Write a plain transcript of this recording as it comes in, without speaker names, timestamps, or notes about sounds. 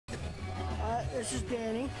This is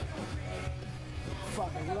Danny.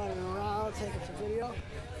 Fucking running around, taking some video.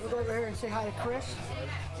 Look over here and say hi to Chris.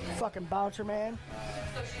 Fucking bouncer man.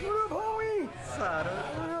 What up, homie?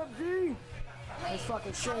 What up, D? There's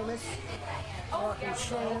fucking Seamus. Fucking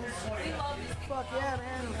Seamus. Fuck yeah,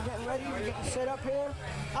 man. I'm getting ready to get set up here.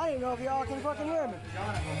 I don't even know if y'all can fucking hear me.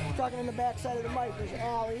 I'm talking in the back side of the mic. There's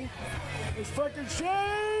Allie. There's fucking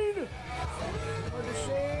Shane. There's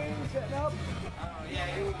Shane setting up.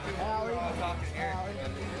 Allie.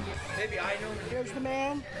 Maybe I know. Here's the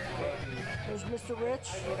man. There's Mr. Rich.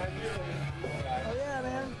 Oh yeah,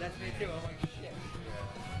 man. That's me too. I'm like, shit.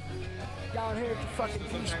 Down here at the fucking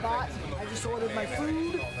tea spot. I just ordered my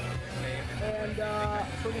food. And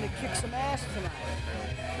we're gonna kick some ass tonight.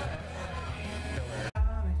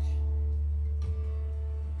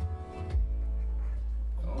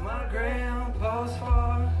 On my grandpa's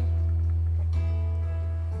farm,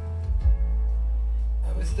 I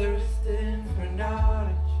was thirsting for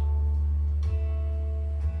knowledge,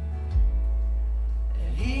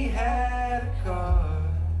 and he had a car.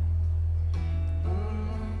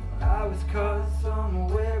 I was caught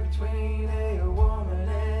somewhere between a woman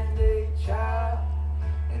and a child,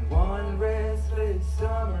 and one restless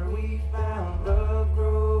summer we found love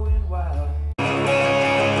growing wild.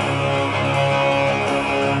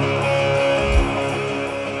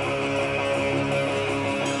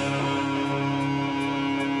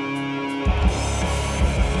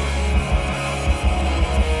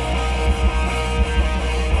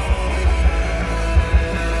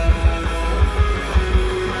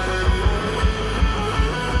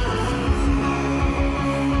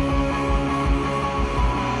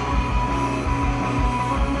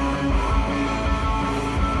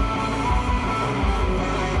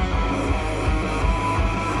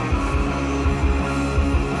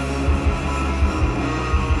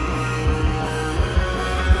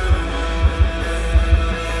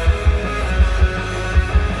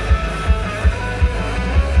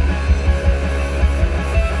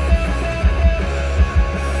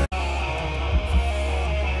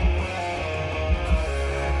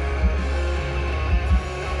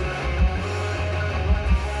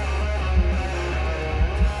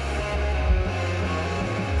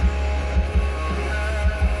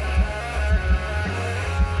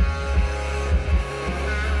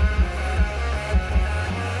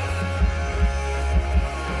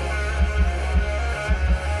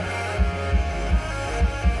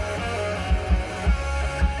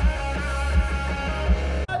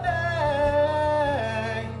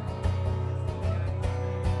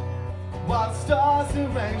 While stars are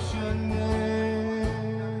rationing,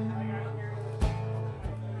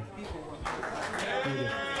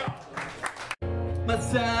 my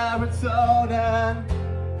serotonin,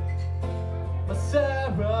 my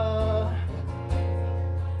serotonin,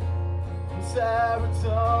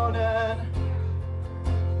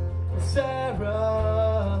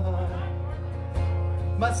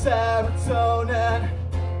 my serotonin.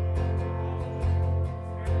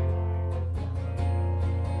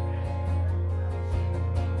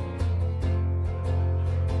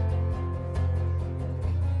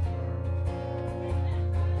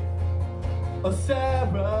 Oh,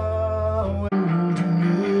 Sarah,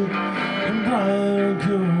 and blind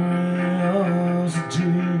curiosity,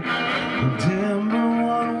 remember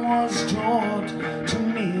what was taught to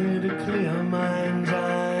me to clear mind's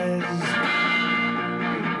eyes,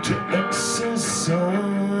 to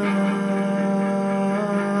exercise.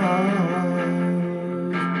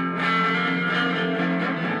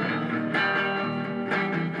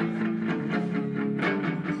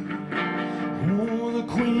 Oh, the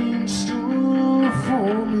Queen stood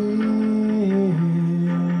for me.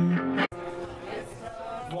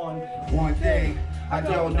 One thing, I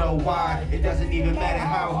don't know why. It doesn't even matter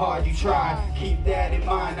how hard you try. Keep that in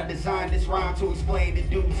mind. I designed this rhyme to explain in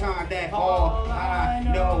due time that all I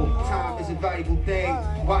know, time is a valuable thing.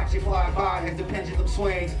 Watch it fly by as the pendulum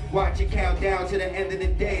swings. Watch it count down to the end of the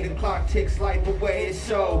day. The clock ticks life away. It's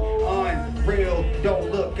so unreal.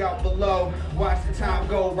 Don't look out below. Watch the time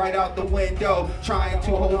go right out the window. Trying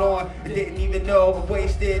to hold on. I didn't even know I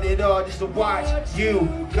wasted it all just to watch you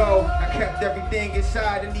go. I kept everything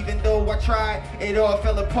inside, and even though I tried, it all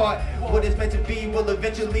fell apart. What is meant to be will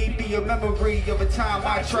eventually be a memory of a time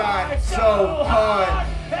I tried so hard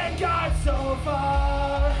and got so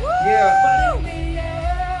far. Yeah. But in the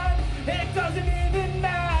end, it doesn't even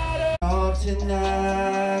matter. Off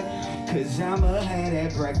tonight, 'cause I'ma have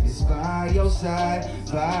that breakfast by your side,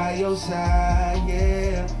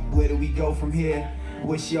 yeah. Where do we go from here?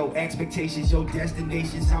 What's your expectations, your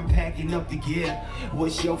destinations? I'm packing up the gear.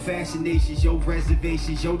 What's your fascinations, your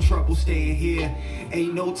reservations, your trouble staying here?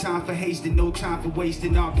 Ain't no time for hasting, no time for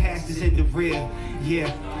wasting. Our past is in the rear,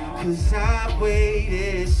 yeah. Cause I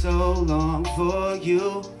waited so long for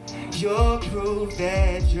you. You're proof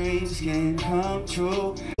that dreams can come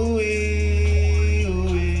true. Ooh-wee,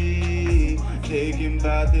 ooh-wee. Thinking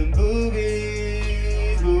about the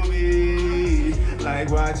movies, like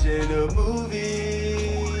watching a movie,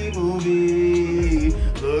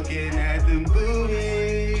 looking at the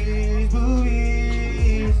movies,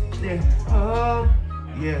 yeah, oh,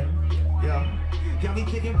 yeah, yeah. Got me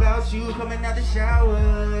thinking about you coming out the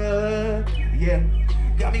shower, yeah.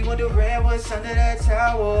 Got me wondering what's under that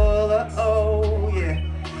towel, oh, yeah.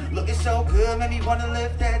 Looking so good, made me wanna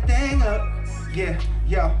lift that thing up, yeah,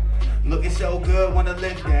 yeah. Looking so good, wanna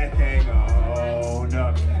lift that thing on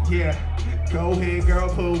up, yeah. Go ahead, girl,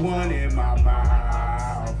 put one in my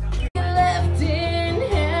mouth. Left in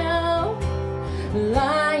hell,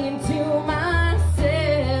 lying to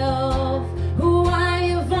myself. Why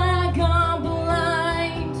have I gone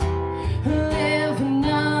blind? Live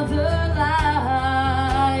another life.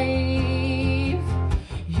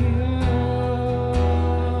 You.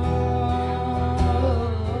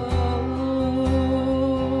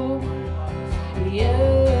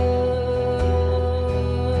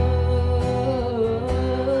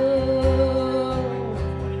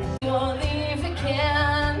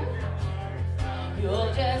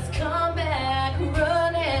 You'll just come back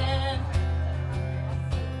running,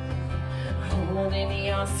 holding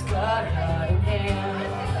your scarred hand.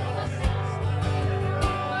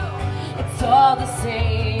 It's all the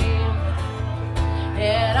same,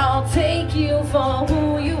 and I'll take you for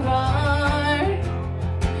who you are.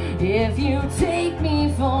 If you take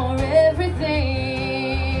me for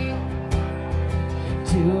everything,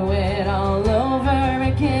 do it all over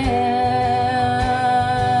again.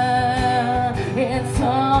 It's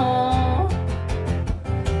all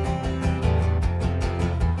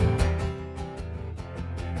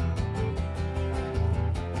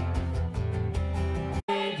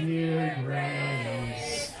Dear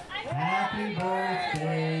Grace, happy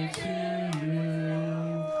birthday to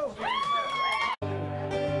you.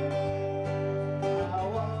 How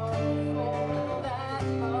awful that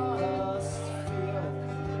must feel.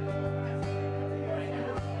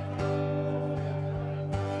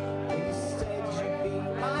 You said you'd be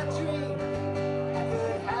my dream. I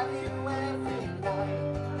could have you every night.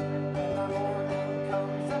 When my morning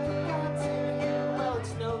comes, I forgot to you. Well,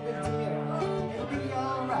 it's no big deal. It'll be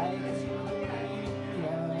alright, 'cause you'll be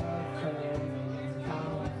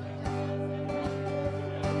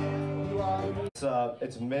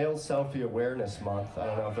It's Male Selfie Awareness Month. I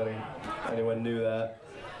don't know if anyone knew that.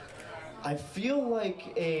 I feel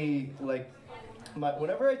like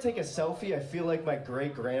whenever I take a selfie, I feel like my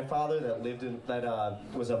great-grandfather that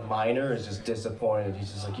was a miner is just disappointed.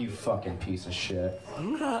 He's just like, you fucking piece of shit.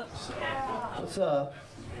 What's up?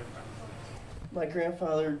 My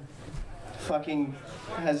grandfather fucking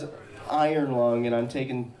has iron lung and I'm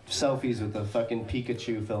taking selfies with a fucking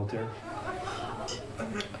Pikachu filter.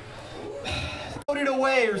 It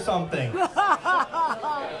away or something.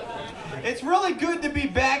 It's really good to be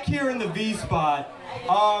back here in the V-Spot.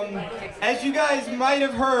 As you guys might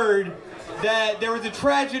have heard, that there was a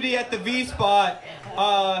tragedy at the V-Spot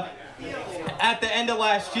at the end of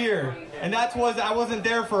last year, and I wasn't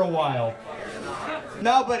there for a while.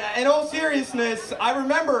 No, but in all seriousness, I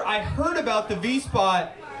remember I heard about the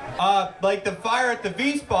V-Spot, like the fire at the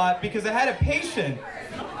V-Spot, because I had a patient,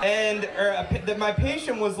 and my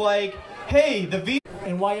patient was like, hey, the V...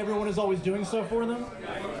 And why everyone is always doing stuff for them.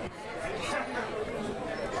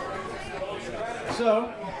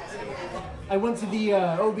 So, I went to the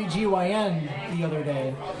OBGYN the other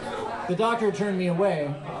day. The doctor turned me away,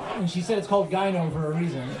 and she said it's called gyno for a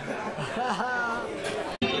reason.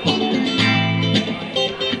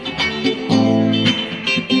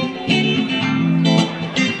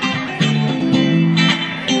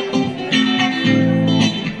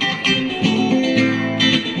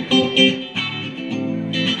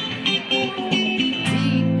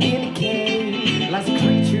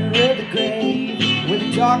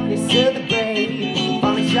 Darkness of the brave,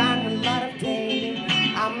 finally shining a light of day.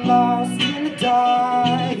 I'm lost in the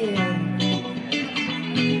dark, yeah.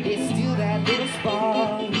 It's still that little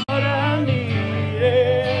spark. What I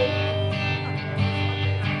needed,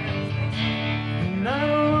 and I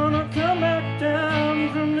don't wanna come back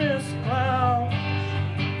down from this cloud.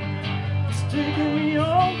 It's taking me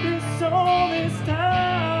all this time.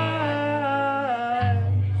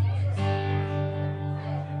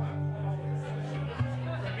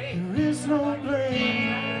 There is no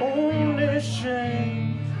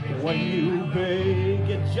when you beg,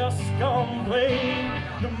 it just complain.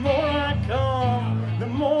 The more I come, the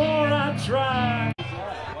more I try.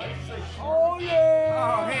 Oh yeah!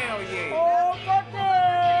 Oh, hell yeah. Oh, fuck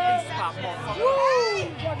yeah! Spot, motherfucker. Woo!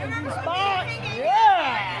 Fucking V-Spot!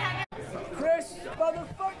 Yeah! Chris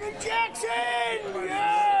motherfucking Jackson!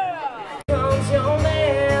 Yeah! Comes your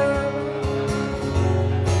man.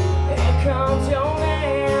 Here comes your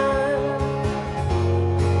man.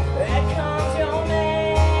 Here comes your man.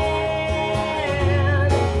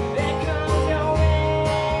 Here comes your man.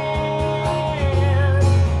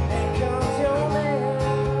 Here comes your man.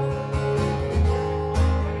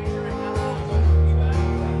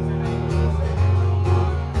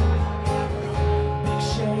 Big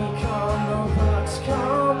shake on the rocks,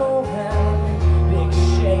 come over. Big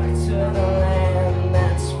shake to the land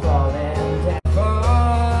that's falling down.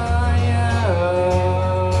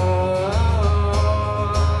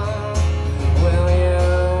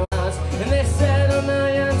 Williams, and they said a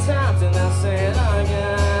million times, and they'll say it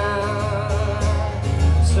again.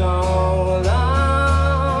 So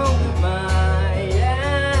long, my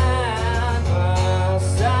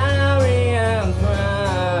adversary and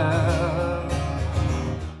friend.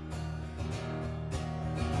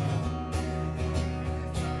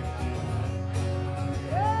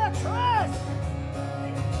 Yeah, Chris!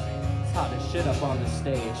 It's hot as shit up on the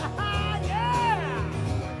stage.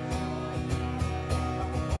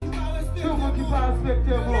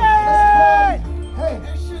 Yeah! Hey! Hey!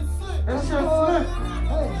 That shit slick!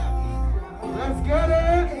 Hey! Let's get it!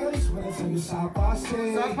 South by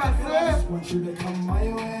State. I just want you to come my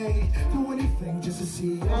way. Do anything just to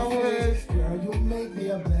see your face. Girl, you make me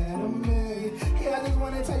a better me. Yeah, I just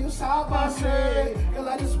want to tell you South by State. Girl,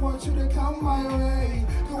 I just want you to come my way.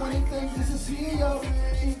 Do anything just to see your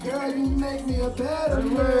face. Girl, you make me a better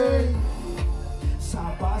me.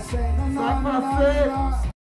 South by State.